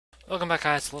Welcome back,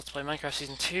 guys, to Let's Play Minecraft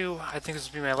Season 2. I think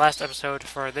this will be my last episode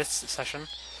for this session.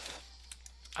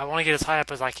 I want to get as high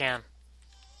up as I can.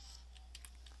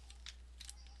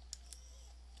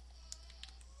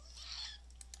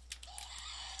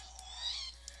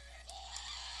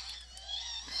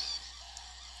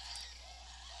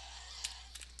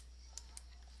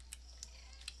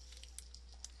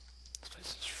 This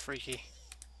place is freaky.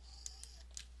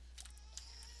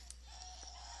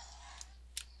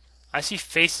 I see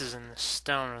faces in the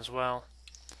stone as well.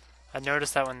 I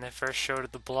noticed that when they first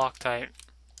showed the block type.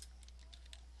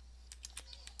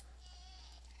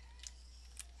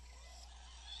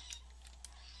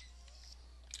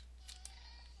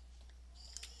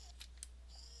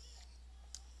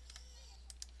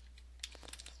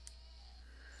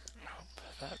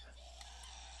 Hope that...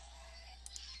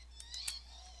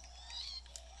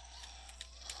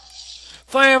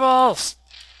 Fireballs!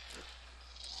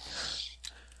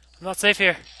 I'm not safe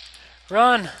here.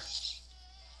 Run!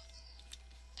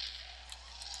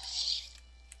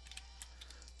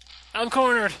 I'm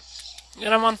cornered!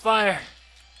 And I'm on fire!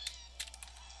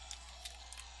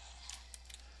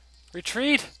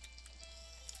 Retreat!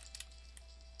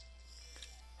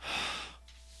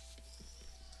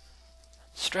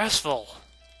 Stressful.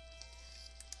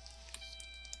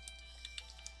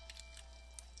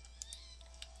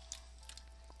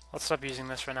 Let's stop using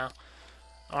this for now.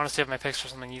 I want to save my picks for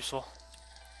something useful.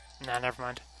 Nah, never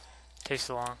mind. Takes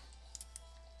too long.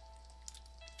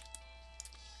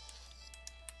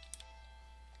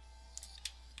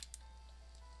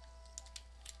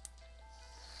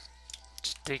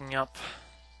 Just digging up.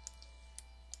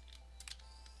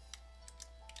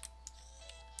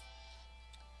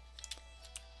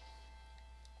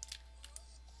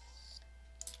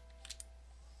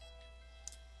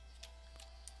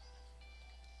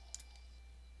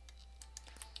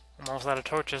 I'm almost out of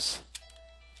torches.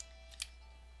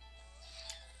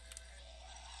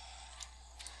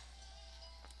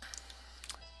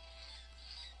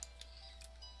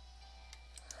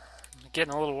 I'm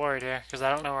getting a little worried here, because I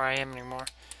don't know where I am anymore.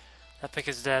 That pick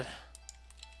is dead.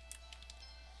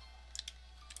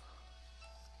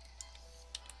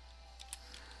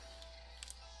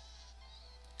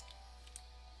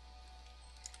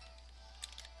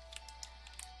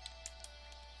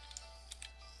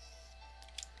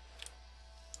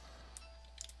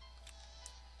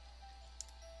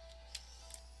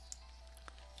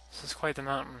 This is quite the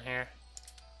mountain here.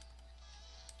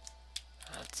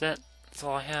 That's it. That's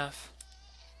all I have.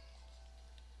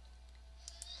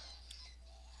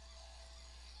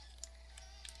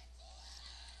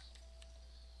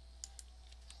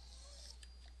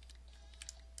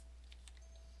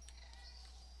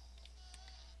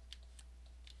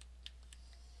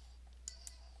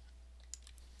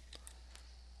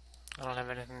 I don't have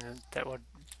anything that would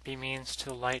be means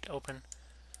to light open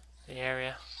the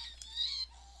area.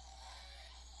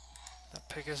 That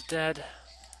pick is dead.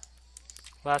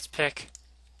 Last pick.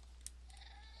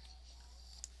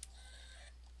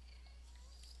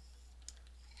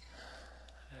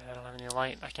 I don't have any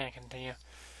light. I can't continue.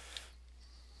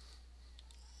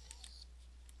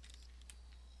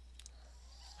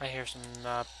 I hear some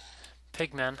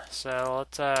pigmen, so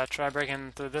let's try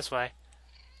breaking through this way.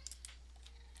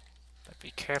 But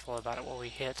be careful about it what we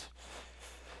hit.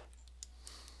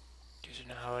 Because you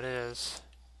know how it is.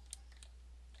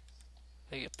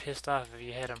 They get pissed off if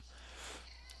you hit them.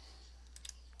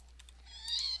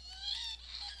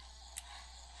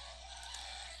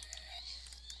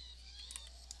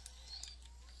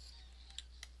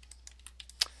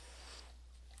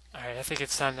 Alright, I think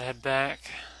it's time to head back.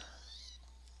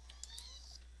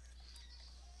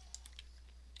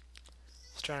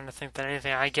 Just trying to think that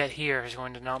anything I get here is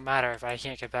going to not matter if I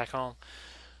can't get back home.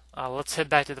 Let's head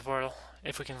back to the portal,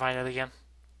 if we can find it again.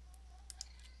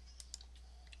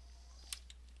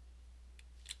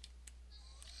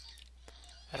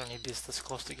 I don't need these this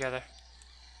close together.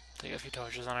 Take a few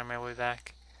torches on my way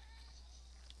back.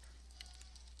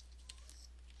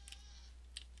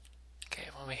 Okay,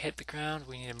 when we hit the ground,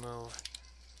 we need to move.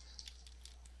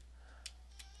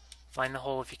 Find the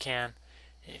hole if you can.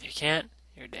 And if you can't,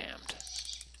 you're damned.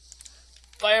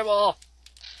 Fireball!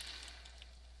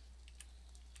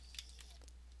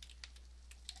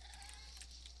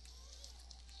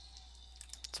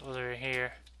 It's over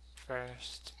here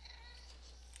first.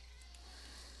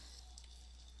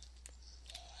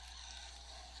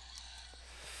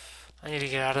 I need to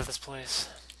get out of this place.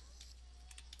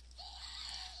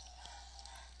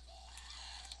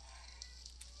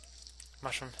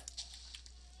 Mushroom.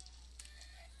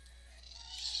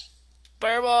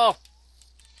 Fireball!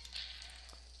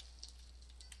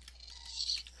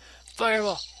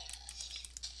 Fireball!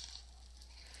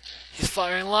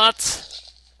 firing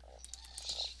lots.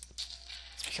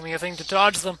 It's becoming a thing to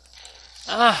dodge them.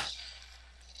 Ah!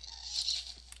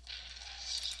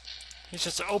 He's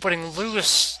just opening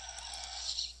loose.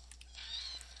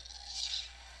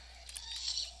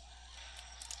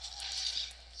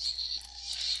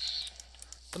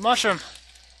 The mushroom!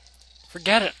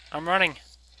 Forget it. I'm running.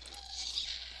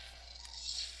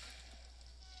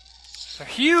 They're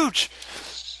huge!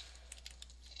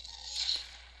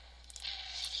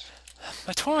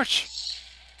 My torch!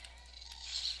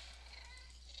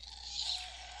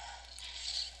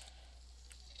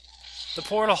 The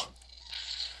portal.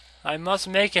 I must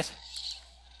make it.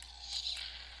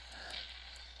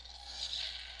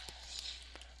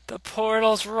 The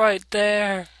portal's right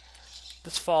there.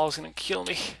 This fall's gonna kill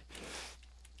me.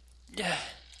 Yeah.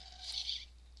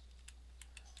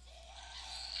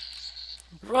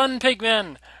 Run,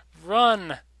 pigmen!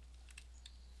 Run!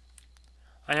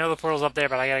 I know the portal's up there,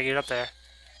 but I gotta get up there.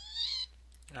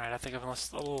 Alright, I think I'm a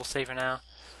little safer now.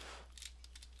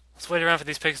 Let's wait around for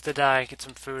these pigs to die, get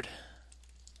some food.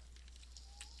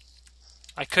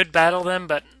 I could battle them,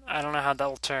 but I don't know how that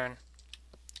will turn.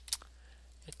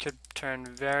 It could turn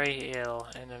very ill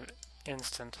in an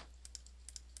instant.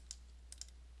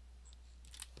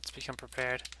 Let's become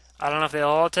prepared. I don't know if they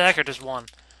all attack or just one,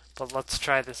 but let's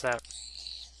try this out.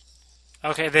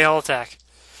 Okay, they all attack.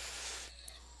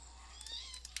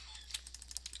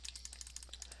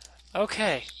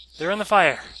 Okay, they're in the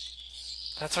fire.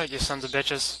 That's right, you sons of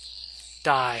bitches.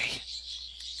 Die.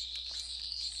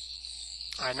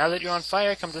 Alright, now that you're on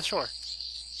fire, come to the shore.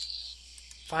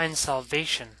 Find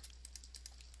salvation.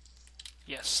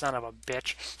 You son of a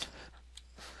bitch.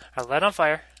 I light on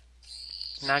fire.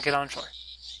 Now get on shore.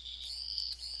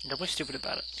 Don't be stupid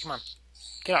about it. Come on.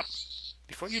 Get up.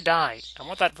 Before you die, I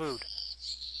want that food.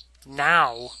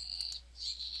 Now.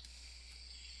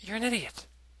 You're an idiot.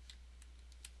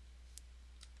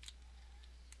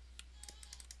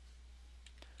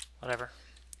 Whatever.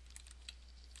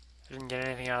 I didn't get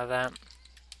anything out of that.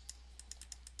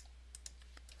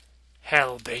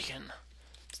 Hell, bacon.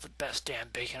 It's the best damn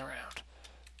bacon around.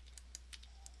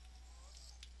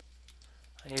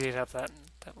 I need to get up that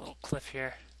little cliff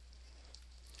here.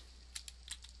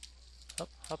 Up,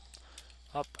 up,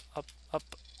 up, up, up.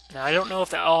 Now I don't know if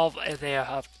they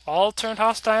have all turned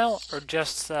hostile or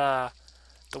just the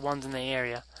ones in the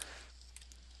area.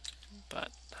 But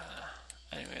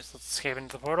anyways, let's escape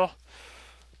into the portal.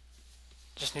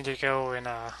 Just need to go and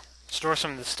store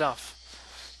some of the stuff.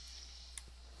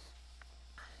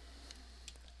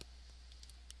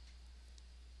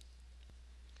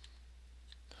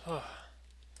 Oh,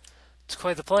 it's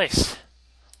quite the place.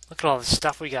 Look at all the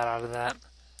stuff we got out of that.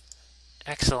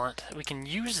 Excellent. We can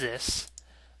use this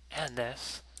and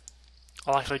this.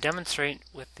 I'll actually demonstrate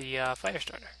with the fire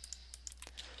starter.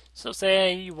 So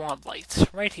say you want lights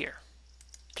right here.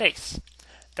 Place.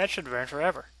 That should burn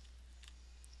forever.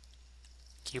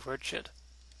 Keyword should.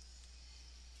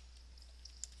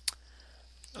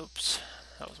 Oops,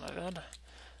 that was my bad.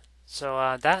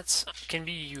 So that can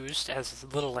be used as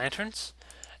little lanterns,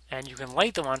 and you can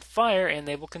light them on fire and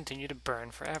they will continue to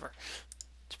burn forever.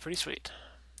 It's pretty sweet.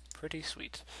 Pretty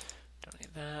sweet. Don't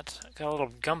need that. Got a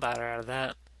little gunpowder out of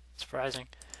that. Surprising.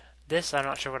 This, I'm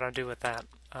not sure what I'll do with that.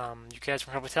 You guys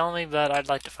can probably tell me, but I'd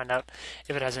like to find out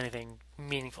if it has anything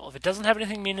meaningful. If it doesn't have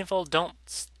anything meaningful, don't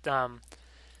then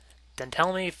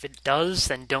tell me. If it does,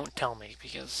 then don't tell me,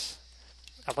 because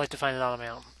I'd like to find it out on my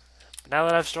own. But now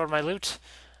that I've stored my loot,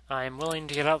 I'm willing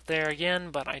to get out there again,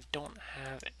 but I don't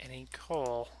have any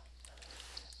coal.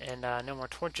 And no more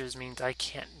torches means I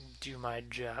can't do my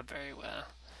job very well.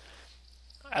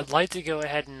 I'd like to go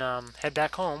ahead and head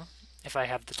back home, if I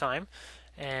have the time,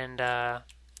 and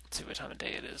let's see what time of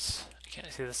day it is. I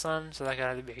can't see the sun, so that could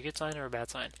either be a good sign or a bad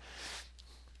sign.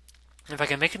 If I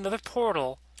can make another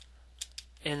portal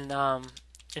in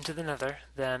into the nether,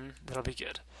 then that'll be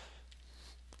good.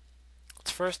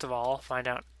 Let's first of all find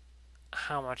out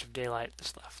how much of daylight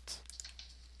is left.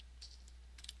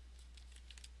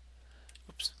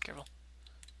 Oops, careful.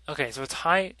 Okay, so it's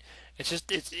high.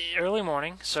 It's early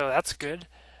morning, so that's good.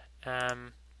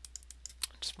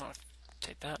 Just want to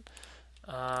take that.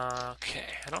 Okay,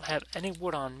 I don't have any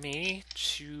wood on me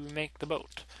to make the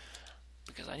boat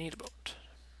because I need a boat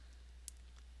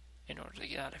in order to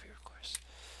get out of here, of course.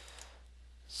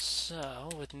 So,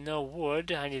 with no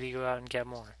wood, I need to go out and get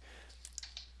more.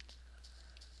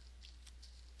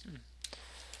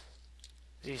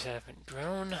 These haven't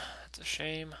grown. That's a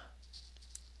shame.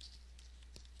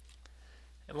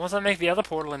 And once I make the other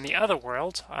portal in the other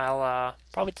world, I'll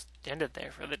probably end it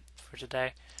there for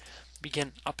today.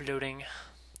 Begin uploading,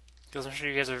 because I'm sure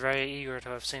you guys are very eager to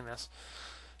have seen this.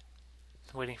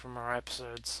 waiting for more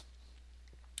episodes.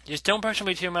 Just don't pressure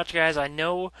me too much, guys. I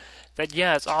know that,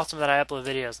 yeah, it's awesome that I upload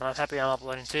videos, and I'm happy I'm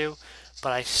uploading too,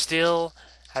 but I still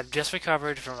have just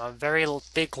recovered from a very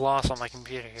big loss on my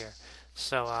computer here.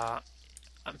 So,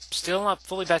 I'm still not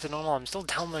fully back to normal. I'm still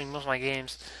downloading most of my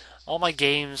games. All my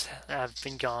games have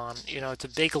been gone. You know, it's a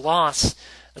big loss,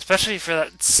 especially for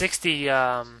that 60, 60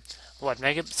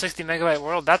 megabyte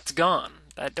world. That's gone.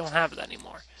 I don't have it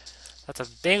anymore. That's a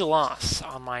big loss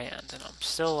on my end, and I'm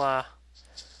still a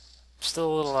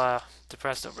little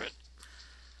depressed over it.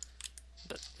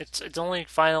 But it's only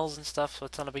finals and stuff, so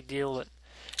it's not a big deal. But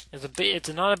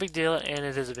it's not a big deal, and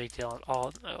it is a big deal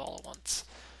all at once.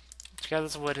 Let's grab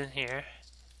this wood in here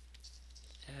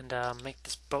and make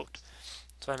this boat.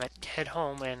 So I might head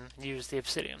home and use the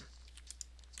obsidian.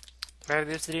 Do I have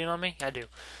the obsidian on me? I do.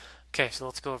 Okay, so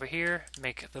let's go over here,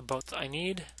 make the boat that I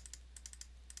need.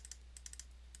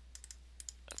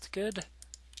 That's good.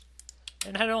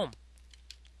 And head home.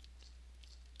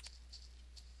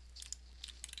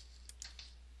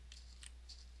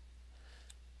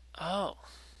 Oh,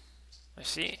 I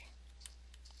see.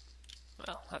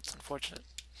 Well, that's unfortunate.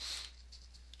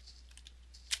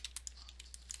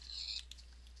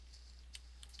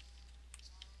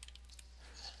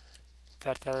 In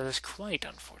fact, that is quite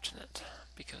unfortunate,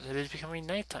 because it is becoming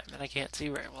nighttime, and I can't see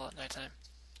very well at nighttime.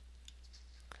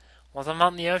 Once I'm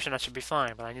out in the ocean, I should be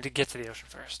fine, but I need to get to the ocean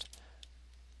first.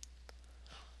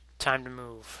 Time to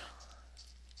move.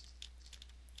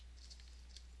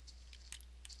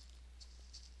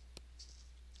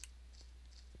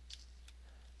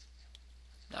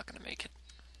 Not gonna make it.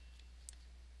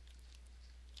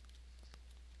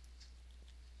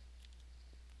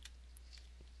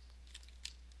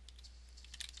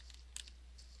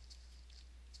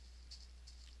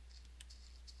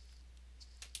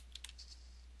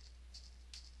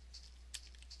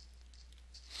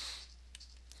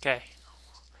 Okay,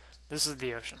 this is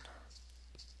the ocean,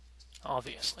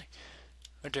 obviously.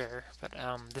 But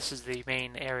this is the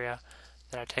main area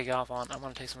that I take off on. I'm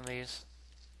gonna take some of these.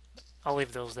 I'll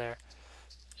leave those there.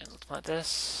 And let's plant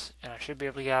this, and I should be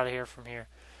able to get out of here from here.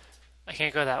 I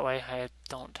can't go that way.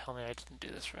 Don't tell me I didn't do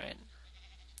this right.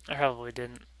 I probably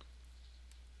didn't.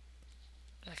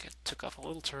 I took off a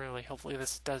little too early. Hopefully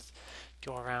this does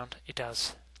go around. It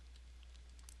does.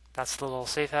 That's the little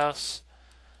safe house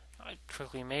I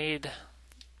quickly made.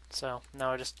 So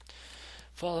now I just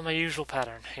follow my usual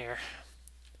pattern here.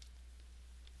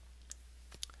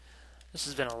 This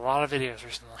has been a lot of videos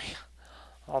recently.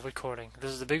 All recording.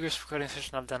 This is the biggest recording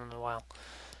session I've done in a while.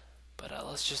 But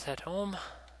let's just head home.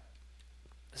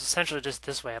 It's essentially just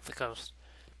this way up the coast.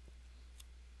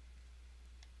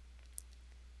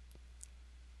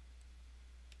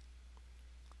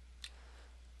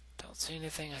 Don't see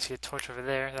anything. I see a torch over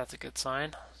there. That's a good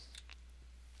sign.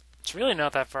 It's really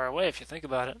not that far away if you think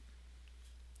about it.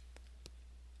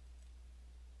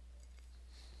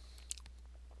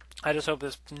 I just hope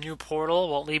this new portal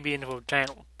won't lead me into a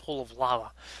giant pool of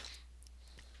lava.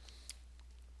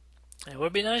 It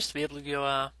would be nice to be able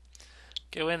to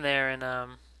go in there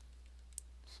and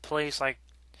place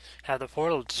have the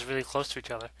portal just really close to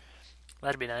each other.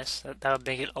 That'd be nice. That would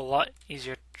make it a lot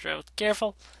easier to travel.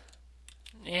 Careful.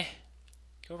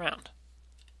 Go around.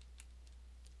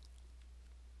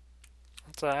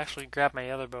 Let's actually grab my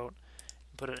other boat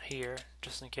and put it here,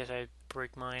 just in case I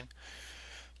break mine.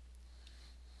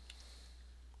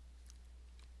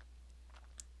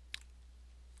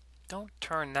 Don't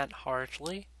turn that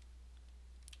harshly.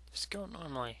 Just go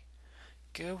normally.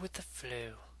 Go with the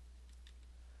flow.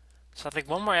 So I think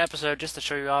one more episode just to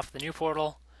show you off the new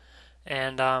portal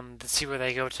and to see where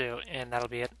they go to, and that'll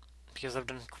be it. Because I've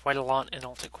done quite a lot, and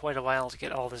it'll take quite a while to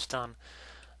get all this done.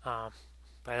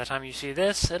 By the time you see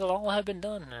this, it'll all have been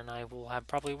done, and I will have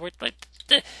probably worked like...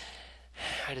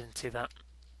 I didn't see that.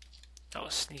 That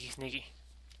was sneaky.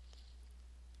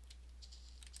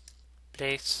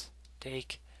 Place,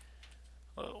 take...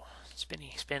 Whoa,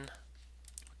 spinny, spin.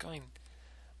 We're going...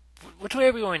 Which way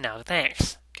are we going now?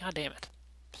 Thanks. God damn it.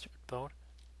 Stupid boat.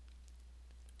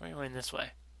 We're going this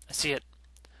way. I see it.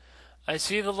 I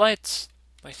see the lights.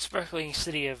 My sparkling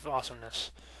city of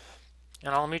awesomeness.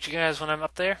 And I'll meet you guys when I'm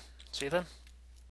up there. See you then.